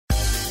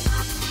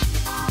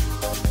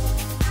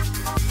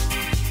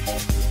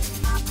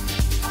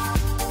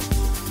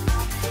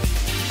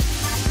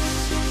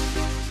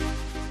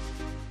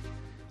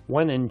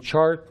When in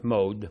chart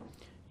mode,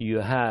 you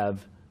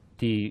have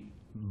the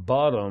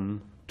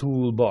bottom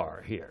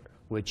toolbar here,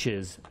 which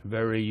is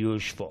very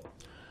useful.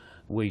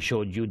 We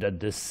showed you that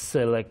the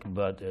select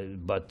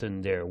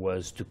button there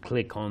was to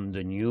click on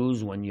the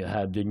news when you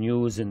have the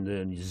news in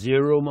the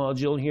 0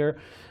 module here.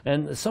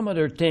 And some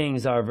other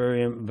things are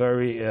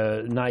very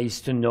nice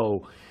to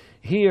know.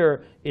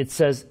 Here it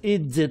says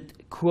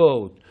edit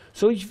quote.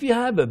 So if you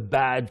have a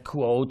bad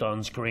quote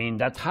on screen,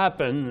 that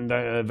happens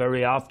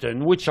very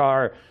often, which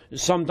are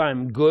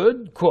sometimes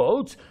good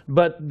quotes,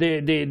 but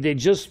they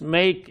just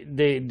make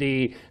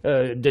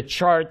the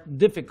chart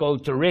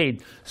difficult to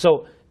read.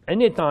 So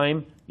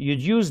anytime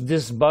you'd use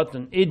this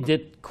button,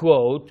 edit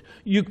quote,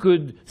 you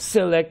could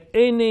select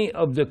any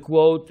of the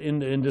quote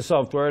in the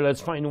software.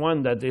 Let's find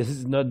one that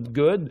is not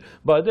good,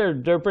 but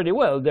they're pretty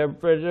well. They're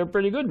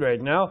pretty good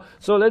right now.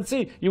 So let's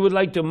see, you would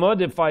like to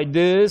modify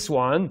this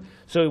one.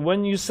 So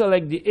when you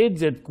select the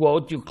edit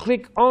quote, you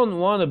click on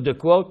one of the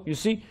quote. You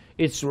see,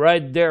 it's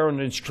right there on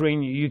the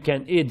screen. You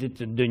can edit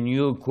the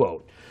new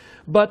quote.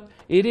 But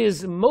it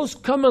is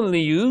most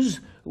commonly used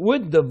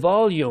with the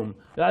volume.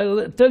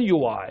 I'll tell you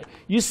why.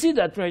 You see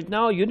that right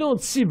now you don't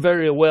see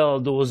very well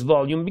those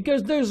volume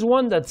because there's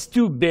one that's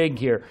too big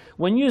here.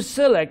 When you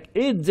select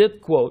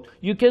edit quote,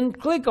 you can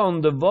click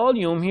on the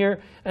volume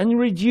here and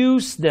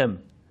reduce them.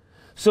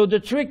 So the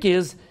trick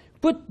is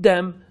put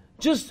them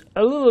just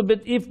a little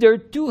bit. If they're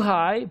too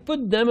high,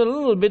 put them a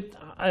little bit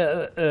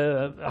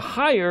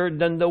higher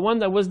than the one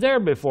that was there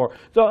before.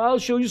 So I'll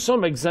show you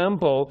some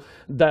example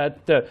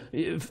that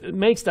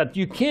makes that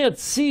you can't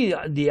see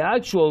the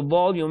actual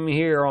volume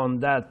here on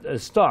that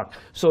stock.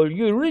 So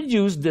you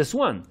reduce this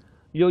one.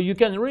 You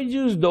can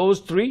reduce those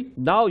three.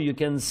 Now you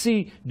can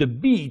see the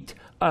beat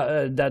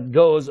that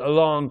goes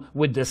along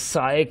with the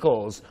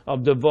cycles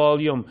of the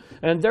volume.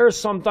 And there's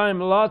sometimes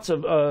lots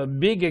of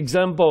big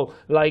example,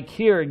 like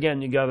here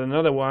again, you got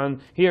another one,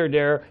 here,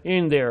 there,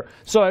 in there.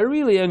 So I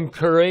really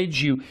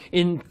encourage you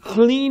in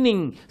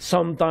cleaning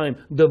sometime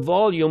the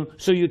volume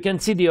so you can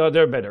see the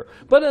other better.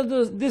 But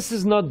this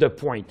is not the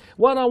point.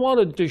 What I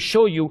wanted to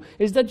show you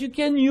is that you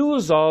can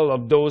use all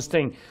of those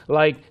things,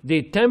 like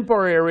the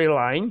temporary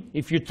line.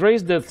 If you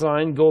trace this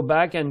line, go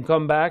back and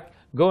come back,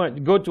 go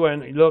to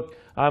and look,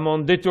 I'm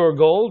on detour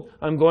gold,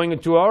 I'm going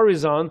to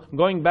horizon,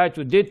 going back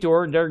to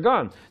detour, they're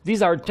gone.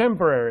 These are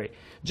temporary.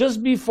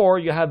 Just before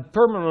you have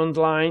permanent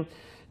line,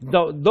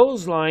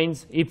 those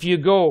lines, if you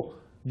go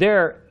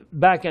there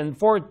back and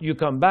forth, you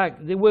come back,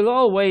 they will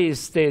always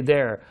stay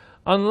there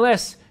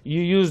unless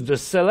you use the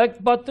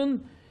select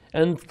button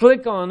and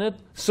click on it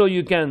so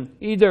you can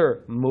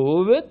either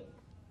move it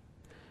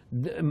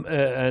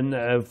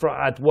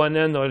at one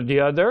end or the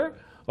other,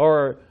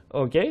 or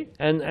okay,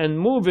 and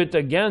move it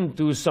again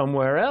to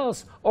somewhere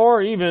else,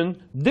 or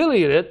even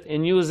delete it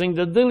in using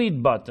the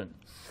delete button.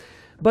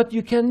 But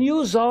you can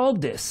use all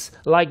this,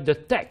 like the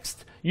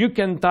text. You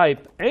can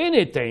type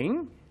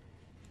anything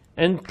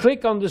and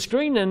click on the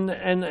screen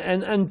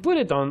and put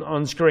it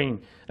on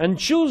screen, and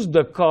choose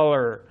the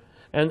color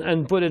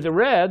and put it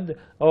red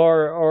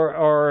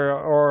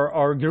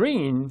or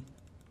green.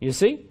 You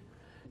see?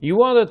 You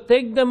want to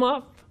take them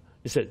off?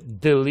 You said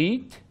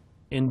delete,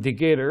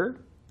 indicator,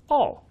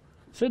 all.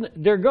 So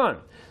they're gone.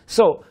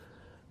 So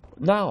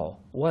now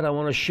what I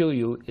want to show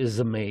you is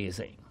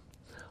amazing.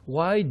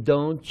 Why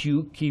don't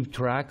you keep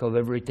track of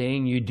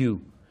everything you do?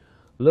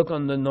 Look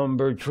on the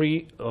number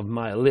 3 of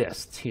my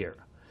list here.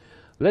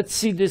 Let's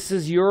see, this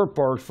is your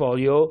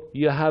portfolio.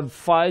 You have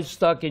 5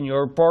 stocks in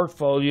your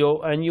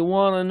portfolio, and you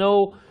want to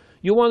know,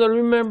 you want to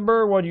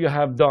remember what you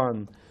have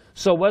done.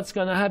 So what's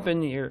going to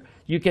happen here?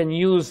 You can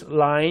use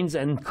lines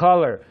and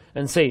color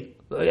and say,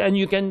 and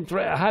you can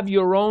have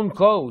your own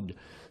code.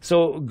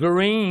 So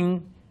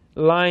green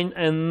line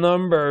and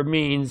number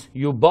means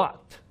you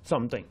bought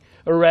something.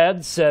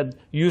 Red said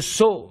you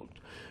sold.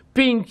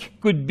 Pink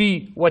could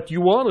be what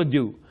you want to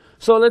do.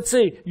 So let's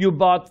say you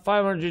bought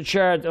 500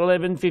 shares at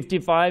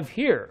 11.55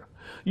 here.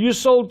 You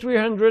sold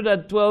 300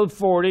 at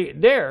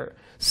 12.40 there.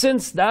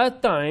 Since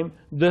that time,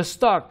 the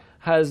stock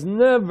has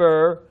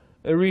never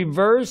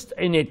reversed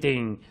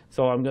anything.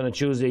 So I'm going to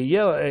choose a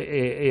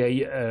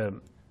yellow,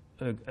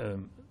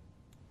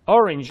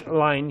 orange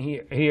line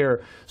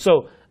here.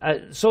 So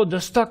the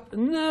stock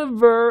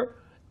never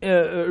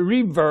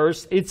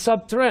reversed its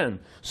uptrend.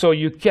 So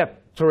you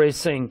kept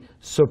tracing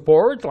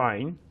support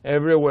line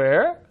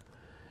everywhere,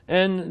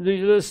 and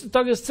the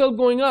stock is still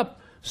going up.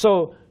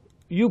 So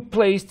you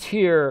placed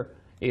here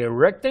a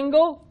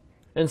rectangle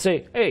and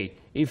say, hey,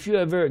 if you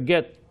ever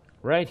get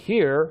right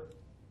here,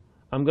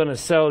 I'm going to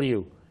sell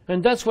you.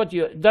 And that's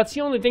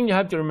the only thing you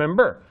have to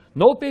remember.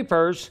 No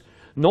papers,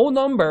 no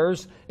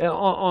numbers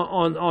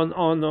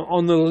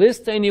on the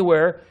list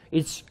anywhere.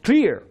 It's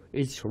clear.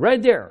 It's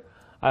right there.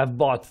 I've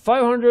bought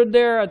 500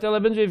 there at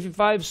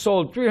 11.55,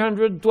 sold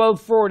 300,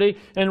 12.40,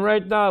 and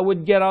right now I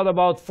would get out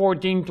about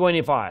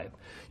 14.25.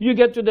 You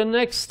get to the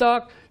next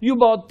stock, you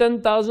bought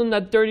 10,000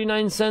 at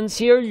 39 cents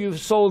here, you've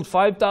sold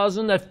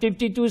 5,000 at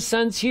 52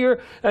 cents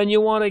here, and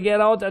you want to get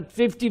out at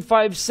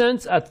 55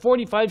 cents, at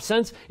 45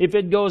 cents. If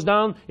it goes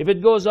down, if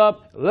it goes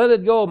up, let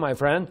it go, my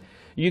friend.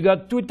 You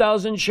got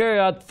 2,000 share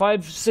at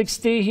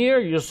 560 here.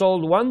 You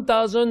sold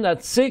 1,000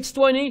 at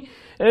 620.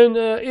 And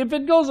if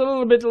it goes a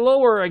little bit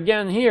lower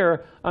again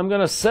here, I'm going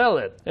to sell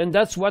it. And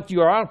that's what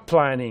you are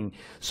planning.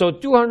 So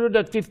 200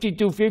 at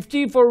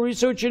 52.50 for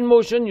Research in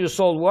Motion. You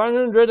sold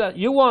 100 at,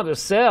 you want to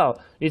sell.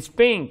 It's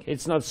pink.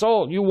 It's not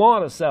sold. You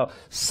want to sell.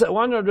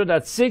 100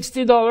 at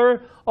 $60.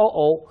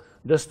 Uh-oh.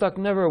 The stock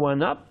never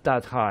went up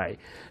that high.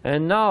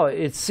 And now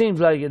it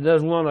seems like it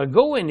doesn't want to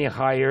go any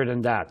higher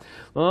than that.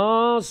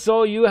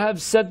 So you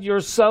have set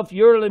yourself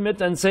your limit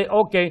and say,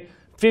 okay,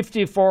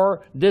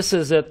 54, this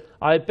is it.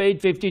 I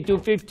paid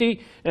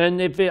 52.50,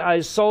 and if I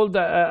sold,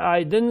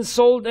 I didn't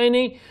sold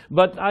any,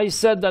 but I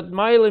said that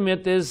my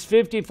limit is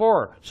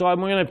 54. So I'm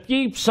going to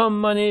keep some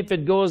money. If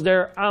it goes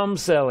there, I'm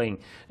selling.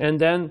 And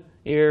then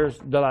here's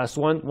the last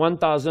one,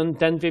 1,000,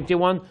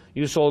 10.51.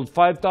 You sold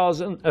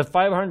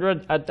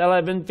 500 at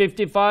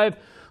 11.55.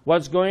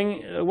 What's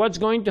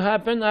going to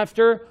happen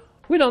after?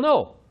 We don't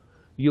know.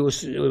 You'll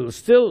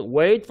still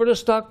wait for the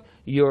stock.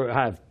 You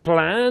have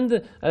planned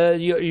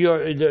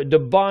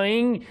the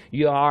buying.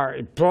 You are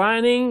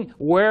planning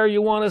where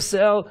you want to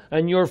sell,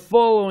 and you're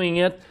following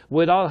it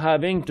without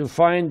having to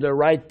find the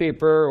right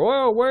paper.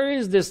 Oh, where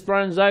is this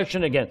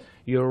transaction again?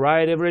 You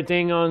write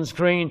everything on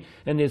screen,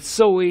 and it's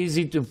so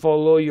easy to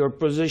follow your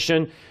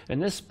position,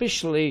 and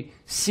especially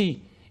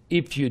see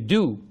if you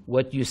do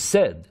what you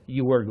said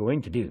you were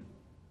going to do.